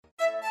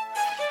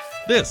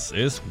This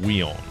is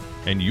WION,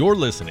 and you're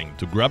listening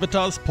to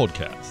Gravitas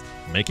podcast,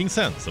 making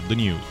sense of the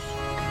news.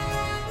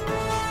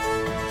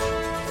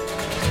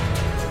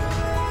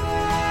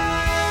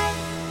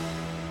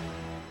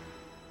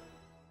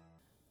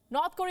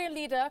 North Korean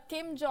leader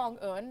Kim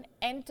Jong-un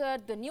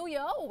entered the new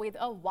year with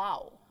a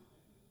vow.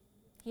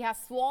 He has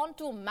sworn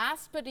to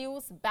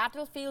mass-produce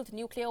battlefield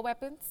nuclear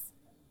weapons.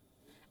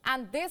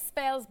 And this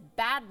spells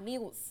bad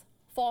news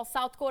for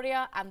South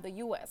Korea and the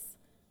US.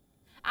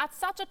 At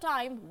such a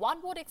time,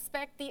 one would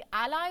expect the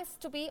allies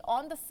to be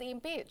on the same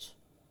page.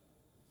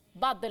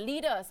 But the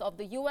leaders of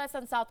the US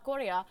and South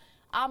Korea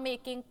are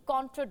making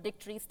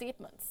contradictory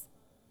statements.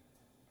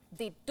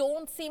 They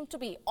don't seem to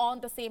be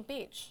on the same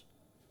page.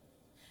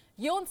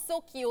 Yoon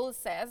Suk Yeol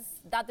says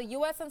that the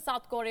US and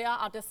South Korea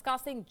are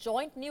discussing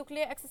joint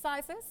nuclear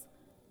exercises,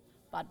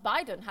 but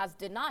Biden has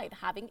denied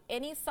having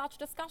any such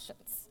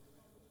discussions.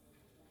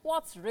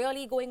 What's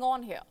really going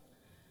on here?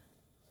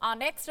 Our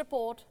next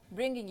report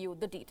bringing you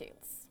the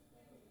details.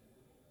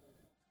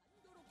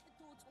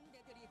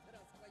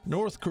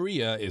 North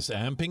Korea is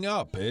amping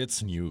up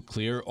its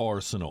nuclear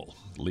arsenal.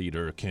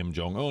 Leader Kim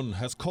Jong-un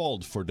has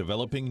called for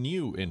developing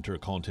new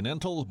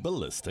intercontinental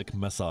ballistic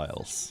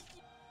missiles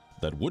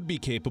that would be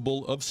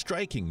capable of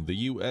striking the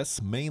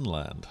U.S.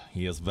 mainland.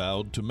 He has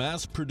vowed to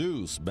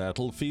mass-produce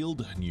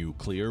battlefield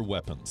nuclear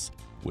weapons,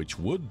 which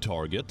would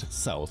target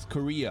South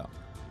Korea.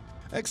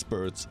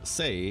 Experts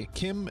say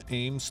Kim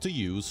aims to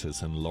use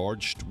his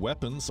enlarged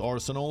weapons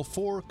arsenal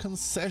for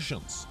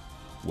concessions.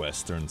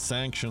 Western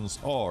sanctions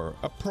are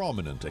a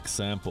prominent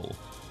example.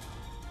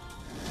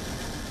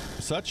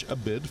 Such a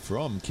bid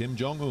from Kim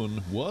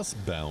Jong-un was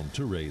bound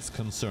to raise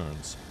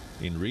concerns.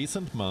 In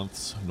recent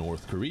months,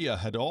 North Korea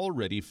had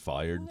already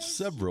fired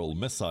several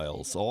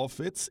missiles off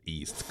its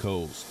east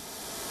coast.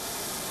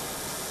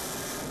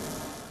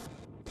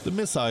 The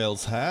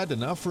missiles had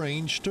enough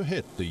range to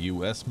hit the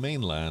U.S.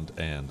 mainland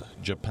and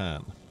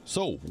Japan.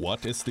 So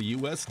what is the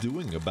U.S.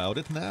 doing about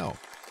it now?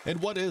 And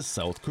what is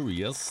South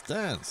Korea's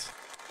stance?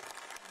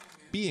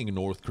 Being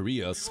North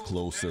Korea's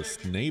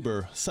closest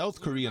neighbor,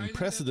 South Korean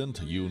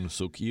President Yoon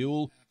Suk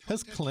Yeol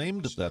has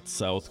claimed that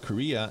South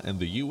Korea and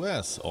the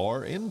U.S.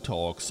 are in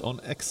talks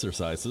on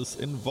exercises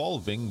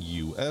involving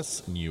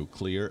U.S.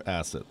 nuclear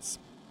assets.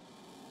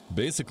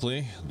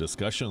 Basically,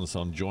 discussions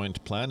on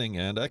joint planning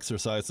and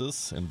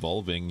exercises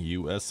involving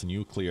U.S.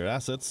 nuclear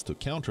assets to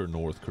counter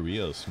North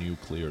Korea's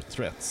nuclear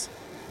threats.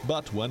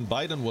 But when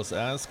Biden was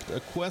asked a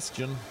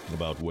question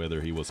about whether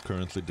he was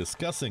currently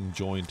discussing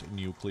joint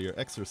nuclear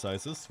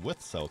exercises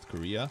with South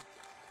Korea,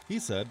 he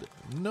said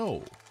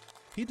no.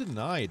 He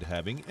denied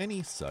having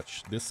any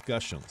such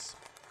discussions.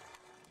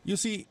 You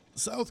see,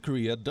 South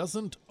Korea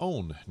doesn't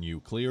own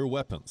nuclear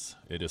weapons.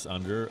 It is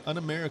under an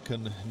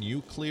American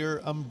nuclear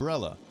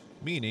umbrella,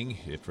 meaning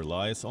it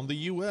relies on the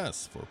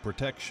U.S. for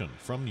protection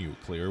from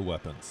nuclear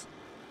weapons.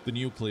 The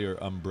nuclear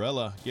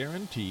umbrella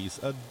guarantees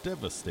a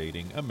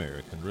devastating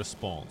American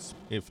response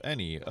if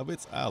any of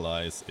its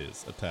allies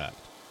is attacked.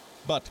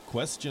 But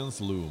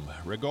questions loom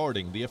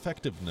regarding the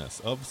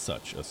effectiveness of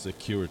such a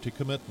security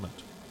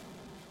commitment.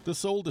 The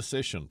sole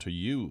decision to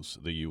use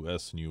the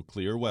U.S.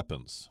 nuclear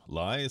weapons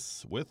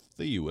lies with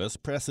the U.S.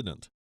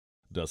 president.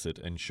 Does it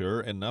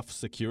ensure enough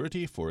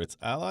security for its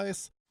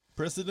allies?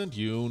 President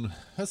Yoon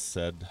has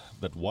said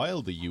that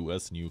while the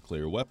U.S.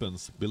 nuclear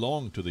weapons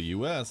belong to the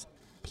U.S.,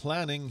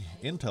 planning,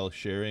 intel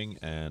sharing,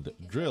 and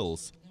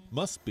drills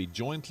must be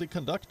jointly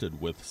conducted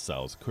with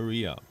South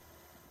Korea.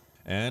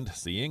 And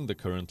seeing the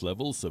current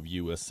levels of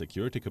U.S.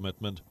 security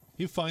commitment,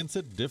 he finds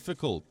it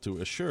difficult to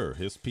assure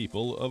his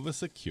people of a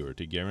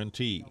security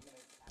guarantee.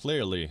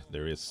 Clearly,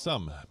 there is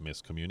some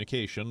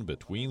miscommunication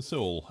between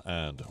Seoul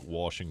and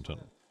Washington.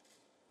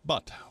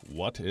 But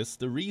what is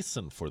the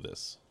reason for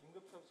this?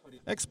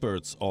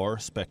 Experts are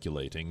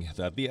speculating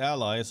that the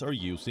allies are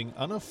using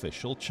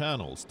unofficial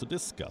channels to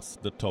discuss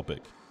the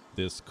topic.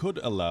 This could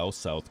allow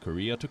South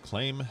Korea to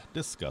claim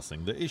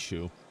discussing the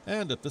issue,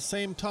 and at the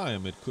same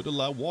time it could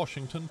allow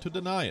Washington to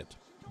deny it.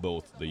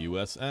 Both the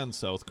US and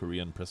South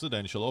Korean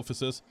presidential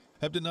offices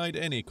have denied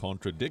any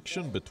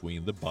contradiction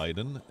between the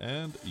Biden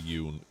and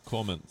Yoon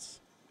comments.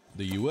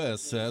 The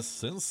US says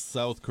since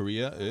South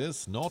Korea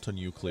is not a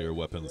nuclear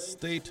weapons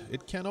state,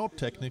 it cannot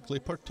technically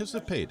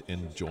participate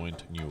in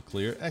joint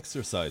nuclear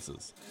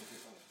exercises,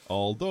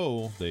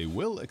 although they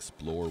will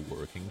explore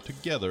working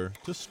together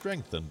to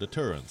strengthen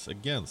deterrence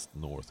against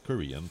North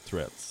Korean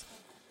threats.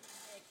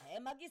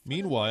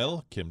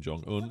 Meanwhile, Kim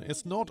Jong-un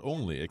is not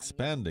only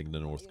expanding the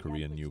North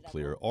Korean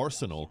nuclear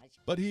arsenal,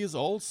 but he is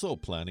also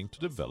planning to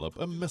develop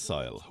a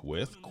missile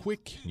with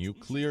quick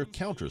nuclear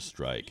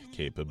counterstrike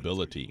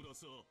capability.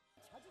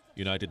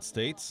 United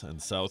States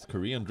and South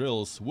Korean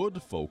drills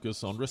would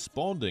focus on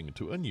responding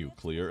to a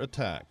nuclear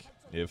attack.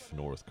 If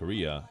North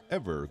Korea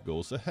ever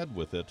goes ahead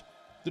with it,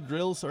 the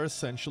drills are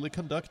essentially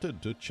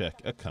conducted to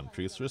check a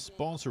country's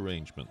response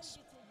arrangements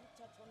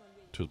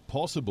to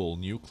possible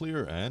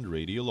nuclear and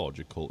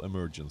radiological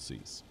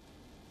emergencies.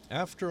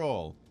 After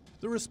all,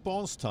 the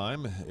response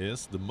time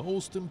is the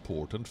most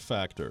important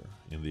factor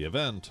in the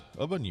event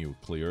of a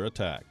nuclear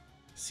attack.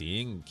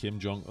 Seeing Kim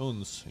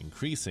Jong-un's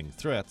increasing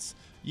threats,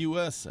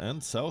 US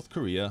and South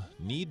Korea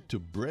need to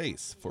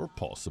brace for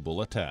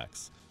possible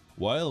attacks,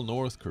 while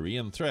North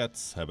Korean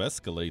threats have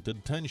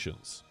escalated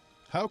tensions.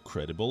 How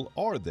credible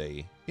are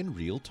they in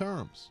real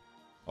terms?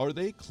 Are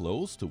they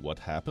close to what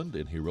happened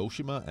in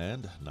Hiroshima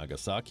and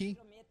Nagasaki?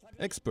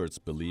 Experts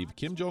believe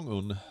Kim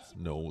Jong-un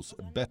knows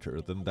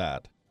better than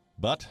that.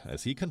 But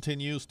as he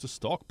continues to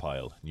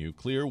stockpile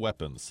nuclear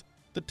weapons,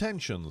 the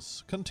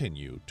tensions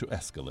continue to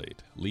escalate,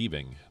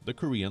 leaving the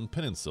Korean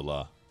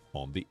peninsula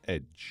on the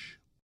edge.